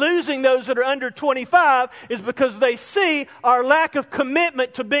reason we're losing those that are under 25 is because they see our lack of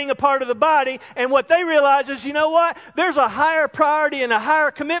commitment to being a part of the body, and what they realize is, you know what? There's a higher priority and a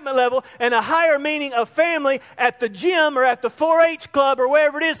higher commitment level and a higher meaning of family at the gym or at the 4-H club or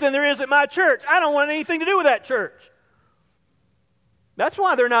wherever it is than there is at my church. I don't want anything to do with that church. That's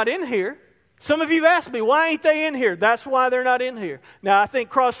why they're not in here. Some of you asked me, why ain't they in here? That's why they're not in here. Now, I think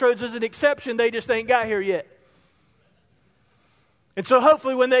Crossroads is an exception. They just ain't got here yet. And so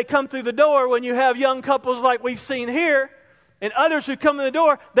hopefully when they come through the door, when you have young couples like we've seen here, and others who come in the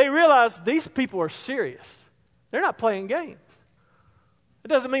door, they realize these people are serious. They're not playing games. It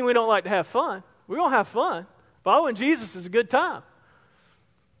doesn't mean we don't like to have fun. We're going to have fun. Following Jesus is a good time.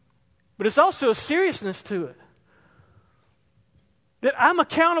 But it's also a seriousness to it. That I'm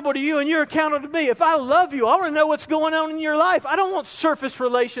accountable to you and you're accountable to me. If I love you, I want to know what's going on in your life. I don't want surface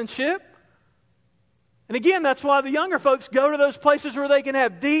relationship. And again, that's why the younger folks go to those places where they can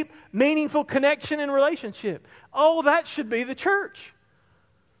have deep, meaningful connection and relationship. Oh, that should be the church.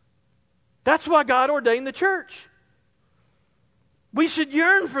 That's why God ordained the church. We should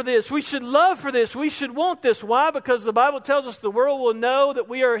yearn for this. We should love for this. We should want this. Why? Because the Bible tells us the world will know that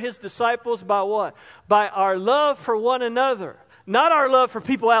we are His disciples by what? By our love for one another. Not our love for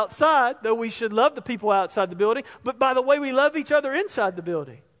people outside, though we should love the people outside the building, but by the way we love each other inside the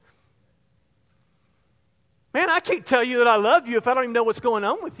building. Man, I can't tell you that I love you if I don't even know what's going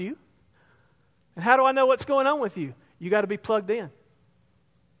on with you. And how do I know what's going on with you? You got to be plugged in.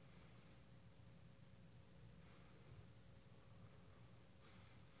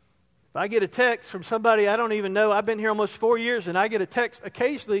 If I get a text from somebody I don't even know, I've been here almost 4 years, and I get a text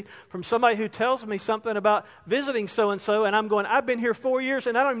occasionally from somebody who tells me something about visiting so-and-so, and I'm going, I've been here 4 years,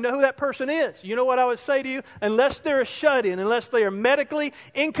 and I don't even know who that person is. You know what I would say to you? Unless they're a shut-in, unless they are medically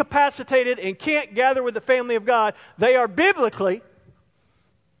incapacitated and can't gather with the family of God, they are biblically,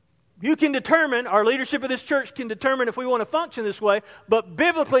 you can determine, our leadership of this church can determine if we want to function this way, but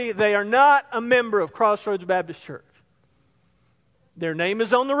biblically, they are not a member of Crossroads Baptist Church. Their name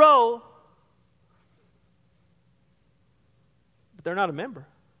is on the roll, but they're not a member.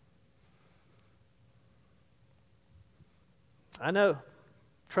 I know.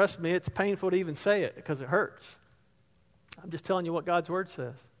 Trust me, it's painful to even say it because it hurts. I'm just telling you what God's Word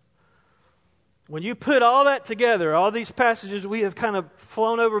says. When you put all that together, all these passages we have kind of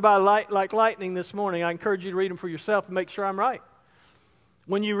flown over by like lightning this morning, I encourage you to read them for yourself and make sure I'm right.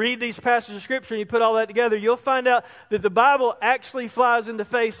 When you read these passages of Scripture and you put all that together, you'll find out that the Bible actually flies in the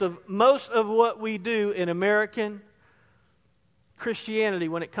face of most of what we do in American Christianity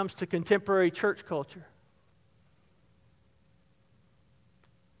when it comes to contemporary church culture.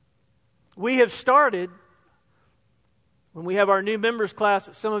 We have started, when we have our new members class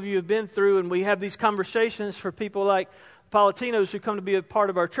that some of you have been through, and we have these conversations for people like Paulatinos who come to be a part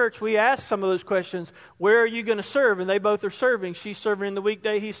of our church, we ask some of those questions. Where are you going to serve? And they both are serving. She's serving in the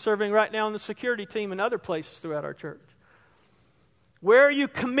weekday. He's serving right now on the security team and other places throughout our church. Where are you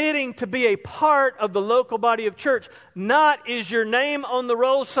committing to be a part of the local body of church? Not is your name on the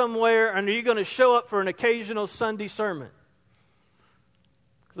roll somewhere and are you going to show up for an occasional Sunday sermon?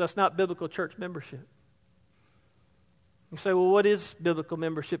 Because that's not biblical church membership. You say, well, what is biblical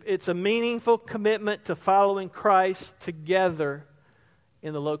membership? It's a meaningful commitment to following Christ together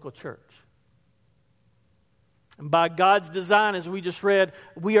in the local church. And by God's design, as we just read,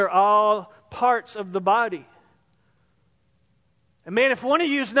 we are all parts of the body. And man, if one of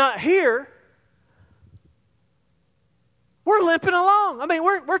you is not here, we're limping along. I mean,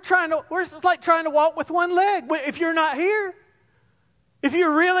 we're it's like trying to walk with one leg if you're not here. If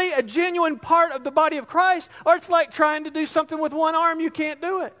you're really a genuine part of the body of Christ, or it's like trying to do something with one arm, you can't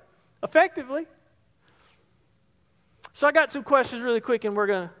do it effectively. So I got some questions really quick, and we're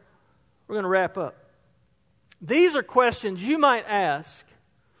going to wrap up. These are questions you might ask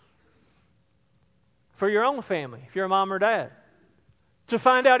for your own family, if you're a mom or dad, to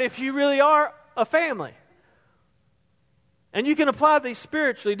find out if you really are a family. And you can apply these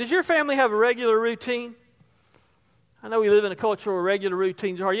spiritually. Does your family have a regular routine? I know we live in a culture where regular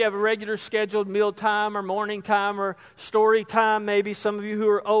routines are. You have a regular scheduled meal time or morning time or story time maybe. Some of you who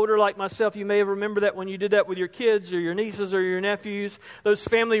are older like myself, you may have remembered that when you did that with your kids or your nieces or your nephews. Those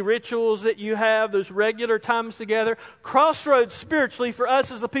family rituals that you have, those regular times together. Crossroads spiritually for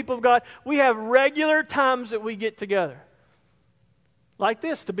us as the people of God, we have regular times that we get together. Like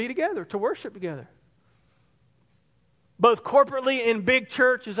this, to be together, to worship together. Both corporately in big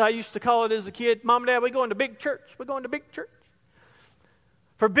church, as I used to call it as a kid. Mom and Dad, we're going to big church. We're going to big church.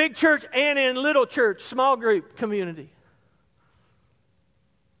 For big church and in little church, small group community.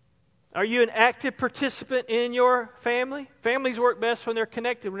 Are you an active participant in your family? Families work best when they're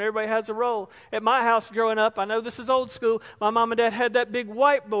connected, when everybody has a role. At my house growing up, I know this is old school, my mom and dad had that big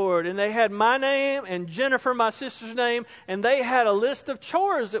whiteboard, and they had my name and Jennifer, my sister's name, and they had a list of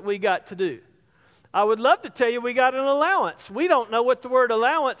chores that we got to do. I would love to tell you we got an allowance. We don't know what the word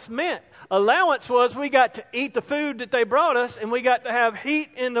allowance meant. Allowance was we got to eat the food that they brought us, and we got to have heat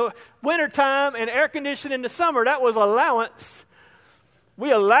in the wintertime and air conditioning in the summer. That was allowance.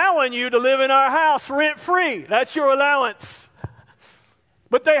 We allowing you to live in our house rent-free. That's your allowance.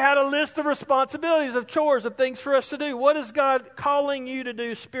 But they had a list of responsibilities, of chores, of things for us to do. What is God calling you to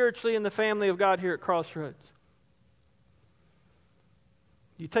do spiritually in the family of God here at Crossroads?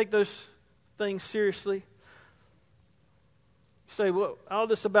 You take those things seriously. You say, well, all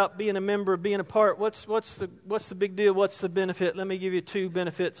this about being a member, being a part, what's the big deal? What's the benefit? Let me give you 2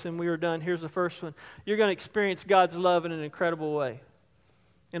 benefits and we are done. Here's the first one. You're going to experience God's love in an incredible way,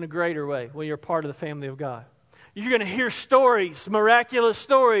 in a greater way, when you're part of the family of God. You're going to hear stories, miraculous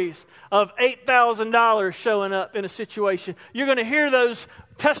stories of $8,000 showing up in a situation. You're going to hear those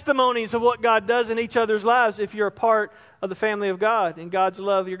testimonies of what God does in each other's lives if you're a part of the family of God. And God's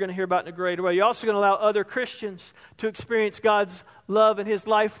love you're going to hear about in a greater way. You're also going to allow other Christians to experience God's love and His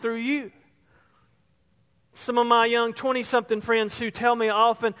life through you. Some of my young 20-something friends who tell me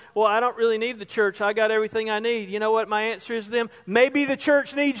often, well, I don't really need the church. I got everything I need. You know what my answer is to them? Maybe the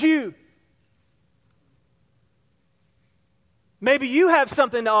church needs you. Maybe you have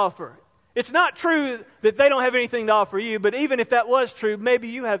something to offer. It's not true that they don't have anything to offer you, but even if that was true, maybe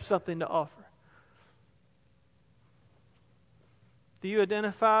you have something to offer. Do you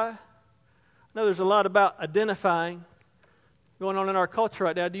identify? I know there's a lot about identifying going on in our culture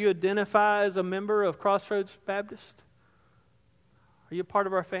right now. Do you identify as a member of Crossroads Baptist? Are you a part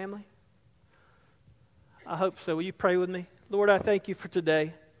of our family? I hope so. Will you pray with me? Lord, I thank you for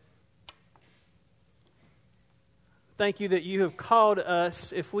today. Thank you that you have called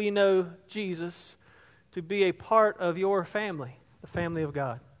us, if we know Jesus, to be a part of your family, the family of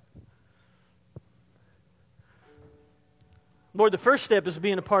God. Lord, the first step is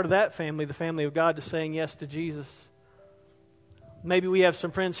being a part of that family, the family of God, to saying yes to Jesus. Maybe we have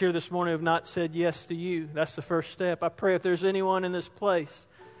some friends here this morning who have not said yes to you. That's the first step. I pray if there's anyone in this place,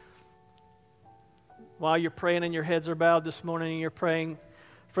 while you're praying and your heads are bowed this morning and you're praying,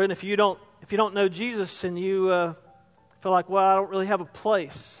 friend, if you don't know Jesus and you feel like, well, I don't really have a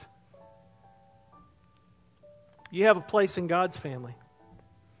place. You have a place in God's family.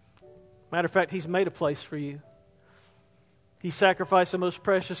 Matter of fact, He's made a place for you. He sacrificed the most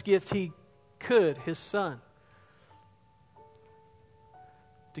precious gift He could, His Son,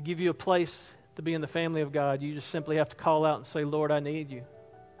 to give you a place to be in the family of God. You just simply have to call out and say, Lord, I need you.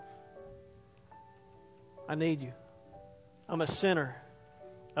 I need you. I'm a sinner.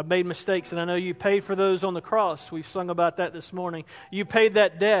 I've made mistakes, and I know you paid for those on the cross. We've sung about that this morning. You paid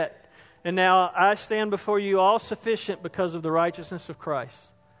that debt, and now I stand before you all sufficient because of the righteousness of Christ.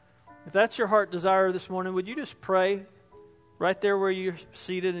 If that's your heart desire this morning, would you just pray right there where you're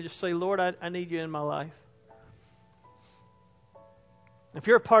seated and just say, Lord, I need you in my life. If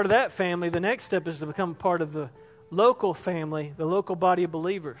you're a part of that family, the next step is to become a part of the local family, the local body of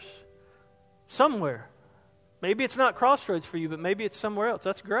believers, somewhere. Maybe it's not Crossroads for you, but maybe it's somewhere else.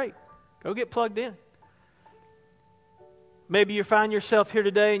 That's great. Go get plugged in. Maybe you find yourself here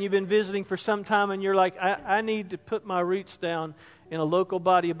today and you've been visiting for some time and you're like, I need to put my roots down in a local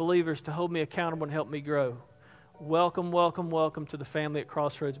body of believers to hold me accountable and help me grow. Welcome, welcome, welcome to the family at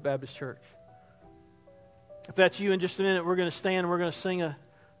Crossroads Baptist Church. If that's you, in just a minute, we're going to stand and we're going to sing a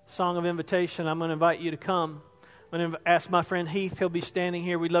song of invitation. I'm going to invite you to come. I'm going to ask my friend Heath. He'll be standing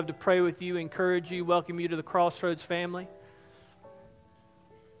here. We'd love to pray with you, encourage you, welcome you to the Crossroads family.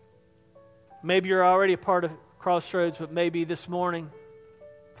 Maybe you're already a part of Crossroads, but maybe this morning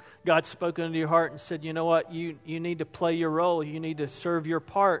God's spoken into your heart and said, you know what, you need to play your role. You need to serve your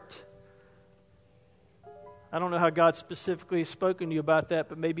part. I don't know how God specifically has spoken to you about that,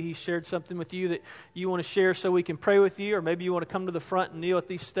 but maybe He shared something with you that you want to share so we can pray with you, or maybe you want to come to the front and kneel at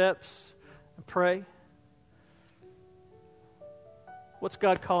these steps and pray. What's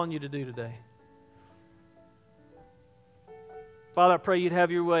God calling you to do today? Father, I pray you'd have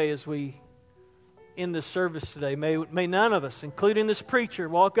your way as we end this service today. May none of us, including this preacher,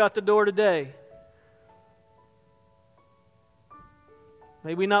 walk out the door today.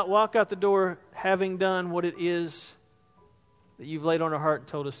 May we not walk out the door having done what it is that you've laid on our heart and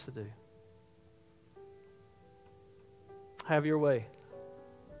told us to do. Have your way.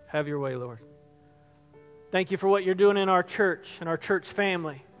 Have your way, Lord. Thank you for what you're doing in our church and our church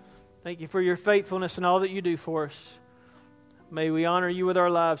family. Thank you for your faithfulness and all that you do for us. May we honor you with our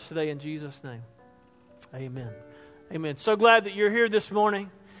lives today in Jesus' name. Amen. Amen. So glad that you're here this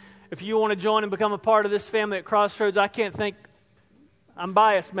morning. If you want to join and become a part of this family at Crossroads, I'm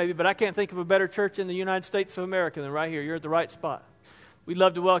biased maybe, but I can't think of a better church in the United States of America than right here. You're at the right spot. We'd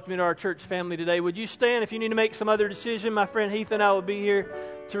love to welcome you to our church family today. Would you stand if you need to make some other decision? My friend Heath and I will be here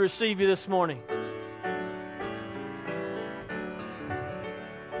to receive you this morning.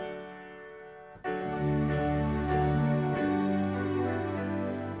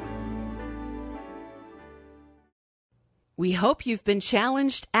 We hope you've been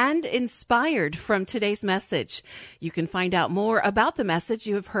challenged and inspired from today's message. You can find out more about the message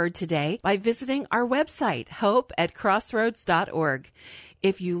you have heard today by visiting our website, hopeatcrossroads.org.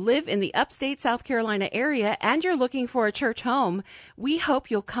 If you live in the upstate South Carolina area and you're looking for a church home, we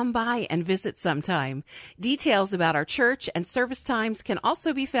hope you'll come by and visit sometime. Details about our church and service times can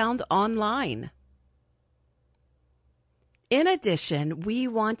also be found online. In addition, we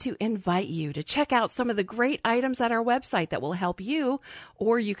want to invite you to check out some of the great items at our website that will help you,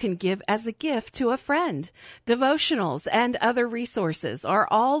 or you can give as a gift to a friend. Devotionals and other resources are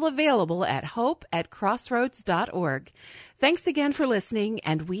all available at hopeatcrossroads.org. Thanks again for listening,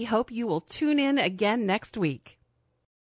 and we hope you will tune in again next week.